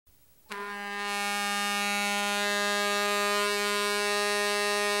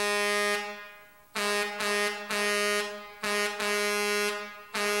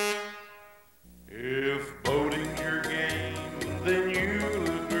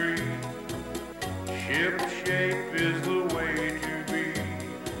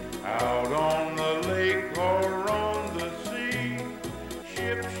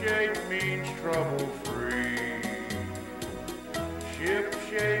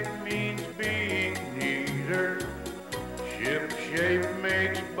shape means being neater. Ship shape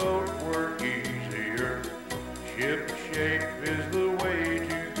makes boat work easier. Ship shape is the way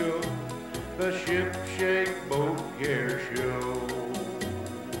to go. The Ship Shape Boat Care Show.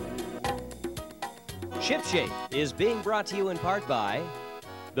 Ship Shape is being brought to you in part by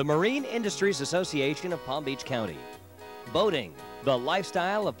the Marine Industries Association of Palm Beach County, Boating, the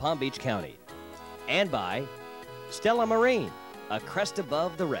lifestyle of Palm Beach County, and by Stella Marine, a crest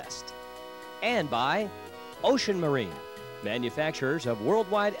above the rest, and by Ocean Marine, manufacturers of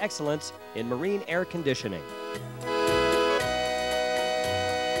worldwide excellence in marine air conditioning.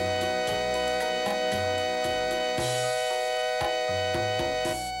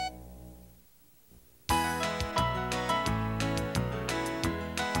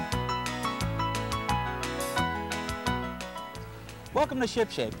 Welcome to Ship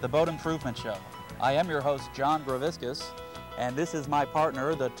Shape, the boat improvement show. I am your host, John Graviscus, and this is my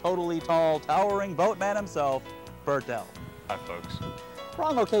partner, the totally tall, towering boatman himself, Bert Dell. Hi, folks. We're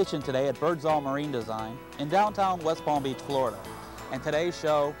on location today at Birdsall Marine Design in downtown West Palm Beach, Florida, and today's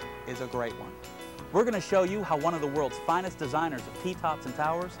show is a great one. We're going to show you how one of the world's finest designers of T-tops and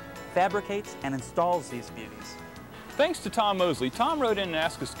towers fabricates and installs these beauties. Thanks to Tom Mosley. Tom wrote in and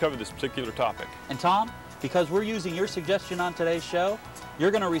asked us to cover this particular topic. And Tom, because we're using your suggestion on today's show,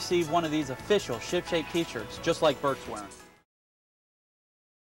 you're going to receive one of these official Ship Shape t-shirts, just like Bert's wearing.